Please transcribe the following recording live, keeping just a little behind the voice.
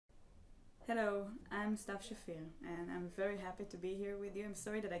Hello, I'm Stav Shaffir, and I'm very happy to be here with you. I'm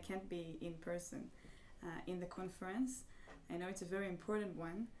sorry that I can't be in person in the conference. I know it's a very important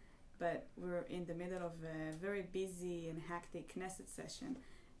one, but we're in the middle of a very busy and hectic Knesset session,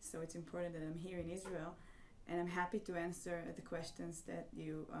 so it's important that I'm here in Israel, and I'm happy to answer the questions that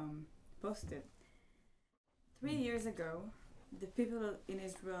you posted. 3 years ago, the people in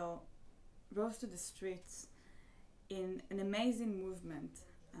Israel rose to the streets in an amazing movement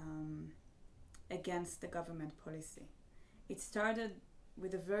against the government policy. It started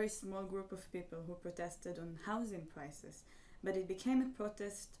with a very small group of people who protested on housing prices, but it became a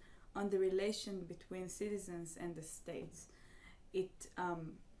protest on the relation between citizens and the states. It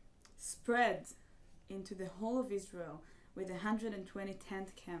spread into the whole of Israel with 120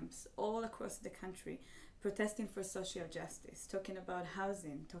 tent camps all across the country, protesting for social justice, talking about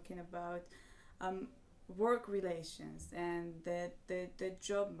housing, talking about work relations and the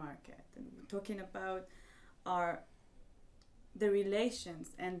job market, and talking about the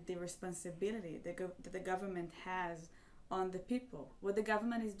relations and the responsibility that the government has on the people, what the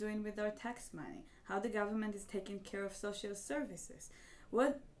government is doing with our tax money, how the government is taking care of social services,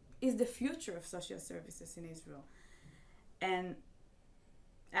 what is the future of social services in Israel. And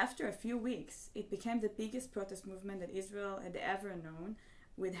after a few weeks, it became the biggest protest movement that Israel had ever known,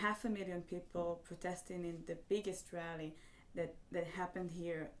 with 500,000 people protesting in the biggest rally that happened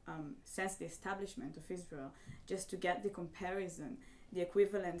here since the establishment of Israel. Just to get the comparison, the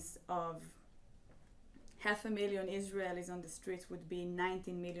equivalence of 500,000 Israelis on the streets would be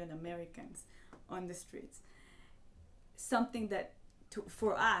 19 million Americans on the streets. Something that,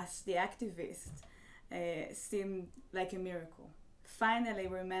 for us, the activists, seemed like a miracle. Finally,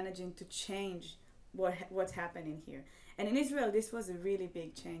 we're managing to change what's happening here. And in Israel, this was a really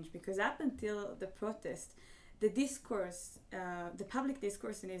big change, because up until the protest, the discourse, the public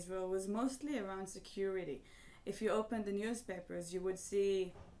discourse in Israel was mostly around security. If you open the newspapers, you would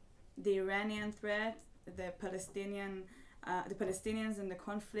see the Iranian threat, the Palestinians and the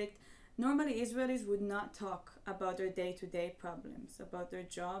conflict. Normally, Israelis would not talk about their day-to-day problems, about their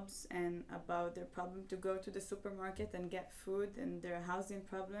jobs and about their problem to go to the supermarket and get food, and their housing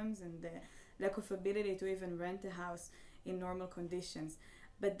problems and the lack of ability to even rent a house in normal conditions.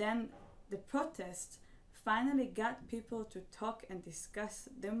 But then the protest finally got people to talk and discuss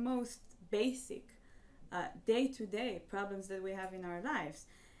the most basic day-to-day problems that we have in our lives,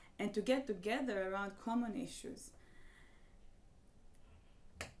 and to get together around common issues.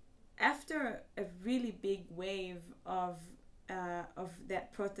 After a really big wave of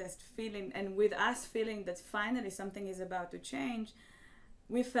that protest feeling, and with us feeling that finally something is about to change,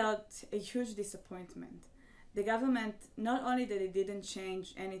 we felt a huge disappointment. The government, not only that it didn't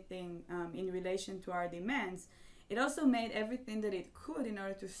change anything in relation to our demands, it also made everything that it could in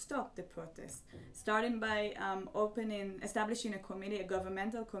order to stop the protest, starting by establishing a committee, a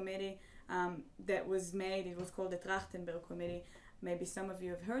governmental committee that was made. It was called the Trachtenberg Committee. Maybe some of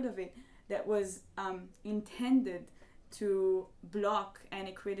you have heard of it, that was intended to block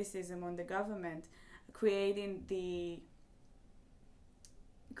any criticism on the government, creating the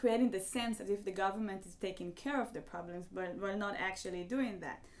sense as if the government is taking care of the problems, but while not actually doing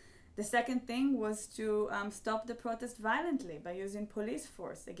that. The second thing was to stop the protest violently by using police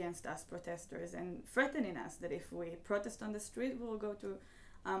force against us protesters and threatening us that if we protest on the street,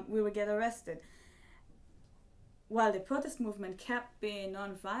 we will get arrested. While the protest movement kept being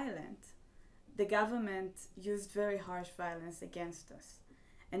non-violent, the government used very harsh violence against us.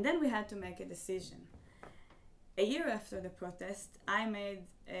 And then we had to make a decision. A year after the protest, I made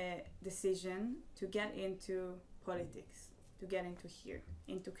a decision to get into politics, to get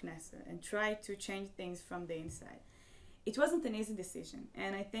into Knesset, and try to change things from the inside. It wasn't an easy decision,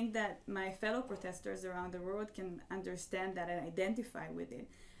 and I think that my fellow protesters around the world can understand that and identify with it,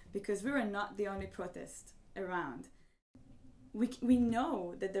 because we were not the only protest around. We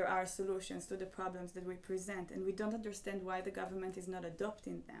know that there are solutions to the problems that we present, and we don't understand why the government is not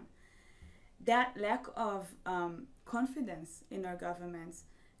adopting them. That lack of confidence in our governments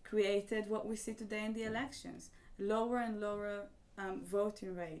created what we see today in the elections: lower and lower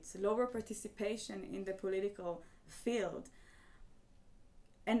voting rates, lower participation in the political field,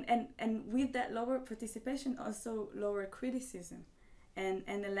 and with that lower participation, also lower criticism, and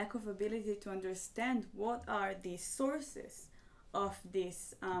a lack of ability to understand what are the sources of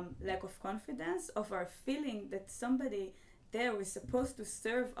this lack of confidence, of our feeling that somebody there who is supposed to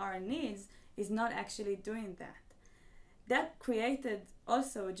serve our needs is not actually doing that. That created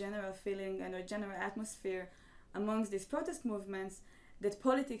also a general feeling and a general atmosphere amongst these protest movements that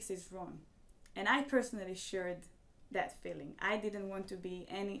politics is wrong. And I personally shared that feeling. I didn't want to be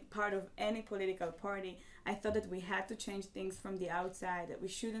any part of any political party. I thought that we had to change things from the outside, that we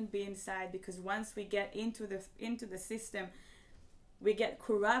shouldn't be inside, because once we get into the system, we get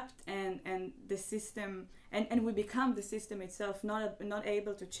corrupt, and the system, and we become the system itself, not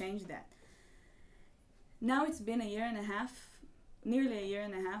able to change that. Now it's been a year and a half, nearly a year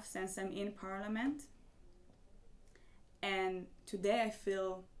and a half since I'm in parliament, and today I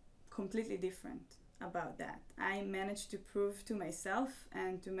feel completely different about that. I managed to prove to myself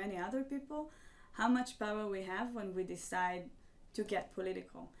and to many other people how much power we have when we decide to get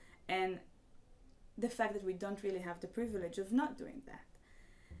political, and the fact that we don't really have the privilege of not doing that.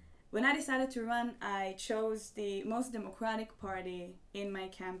 When I decided to run, I chose the most democratic party in my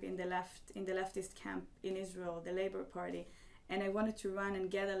camp, in the leftist camp in Israel, the Labour Party, and I wanted to run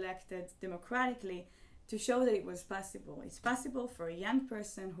and get elected democratically to show that it was possible. It's possible for a young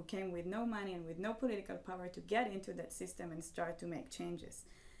person who came with no money and with no political power to get into that system and start to make changes.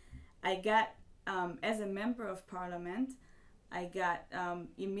 I got, as a member of parliament, I got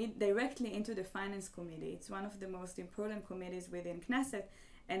directly into the finance committee. It's one of the most important committees within Knesset,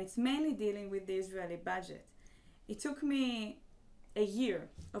 and it's mainly dealing with the Israeli budget. It took me a year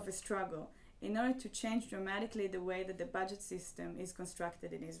of a struggle in order to change dramatically the way that the budget system is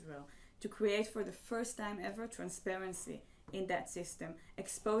constructed in Israel, to create for the first time ever transparency in that system,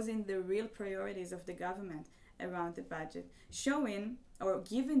 exposing the real priorities of the government around the budget, showing or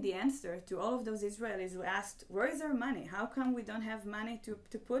giving the answer to all of those Israelis who asked, where is our money? How come we don't have money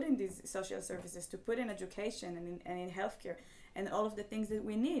to put in these social services, to put in education and in healthcare and all of the things that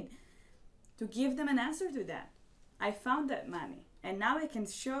we need? To give them an answer to that. I found that money, and now I can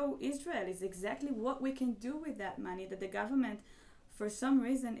show Israelis exactly what we can do with that money that the government for some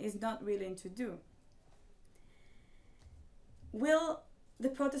reason is not willing to do. Will the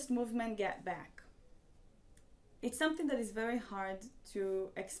protest movement get back? It's something that is very hard to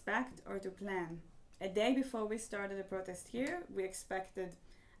expect or to plan. A day before we started the protest here, we expected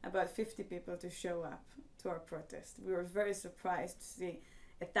about 50 people to show up to our protest. We were very surprised to see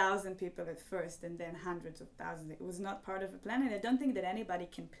 1,000 people at first and then hundreds of thousands. It was not part of a plan, and I don't think that anybody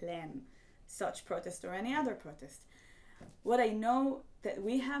can plan such protest or any other protest. What I know that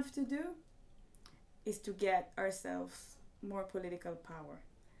we have to do is to get ourselves more political power.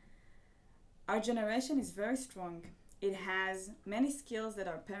 Our generation is very strong. It has many skills that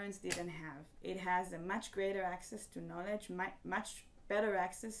our parents didn't have. It has a much greater access to knowledge, much better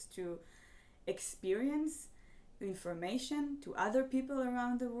access to experience, information, to other people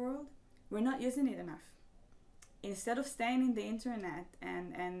around the world. We're not using it enough. Instead of staying in the internet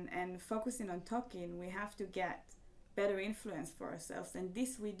and focusing on talking, we have to get better influence for ourselves, and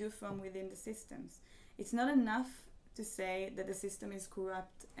this we do from within the systems. It's not enough to say that the system is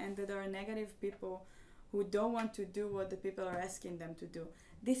corrupt and that there are negative people who don't want to do what the people are asking them to do.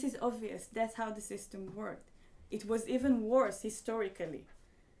 This is obvious. That's how the system worked. It was even worse historically.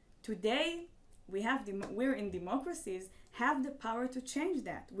 Today, we're in democracies, have the power to change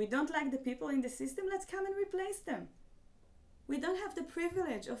that. We don't like the people in the system, let's come and replace them. We don't have the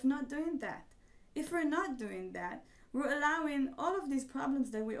privilege of not doing that. If we're not doing that, we're allowing all of these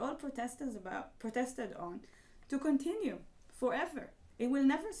problems that we all protested on to continue forever. It will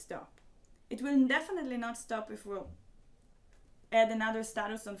never stop. It will definitely not stop if we'll add another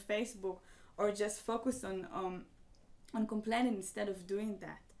status on Facebook or just focus on complaining instead of doing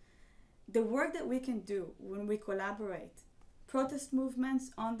that. The work that we can do when we collaborate, protest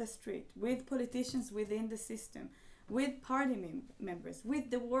movements on the street, with politicians within the system, with party members,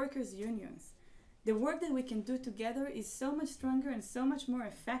 with the workers' unions, the work that we can do together is so much stronger and so much more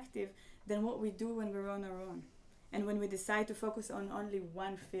effective than what we do when we're on our own and when we decide to focus on only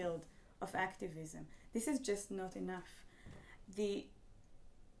one field of activism. This is just not enough.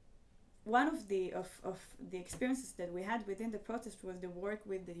 One of the experiences that we had within the protest was the work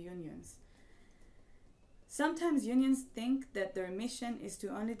with the unions. Sometimes unions think that their mission is to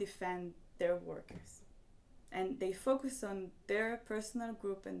only defend their workers, and they focus on their personal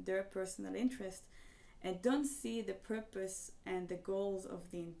group and their personal interest and don't see the purpose and the goals of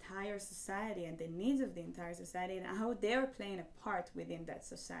the entire society and the needs of the entire society and how they're playing a part within that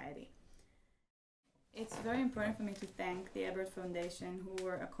society. It's very important for me to thank the Ebert Foundation, who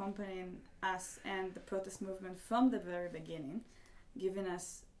were accompanying us and the protest movement from the very beginning, giving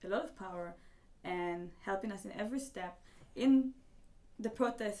us a lot of power and helping us in every step in the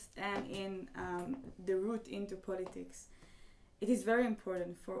protest and in the route into politics. It is very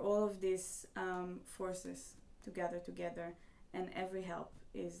important for all of these forces to gather together, and every help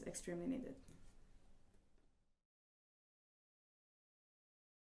is extremely needed.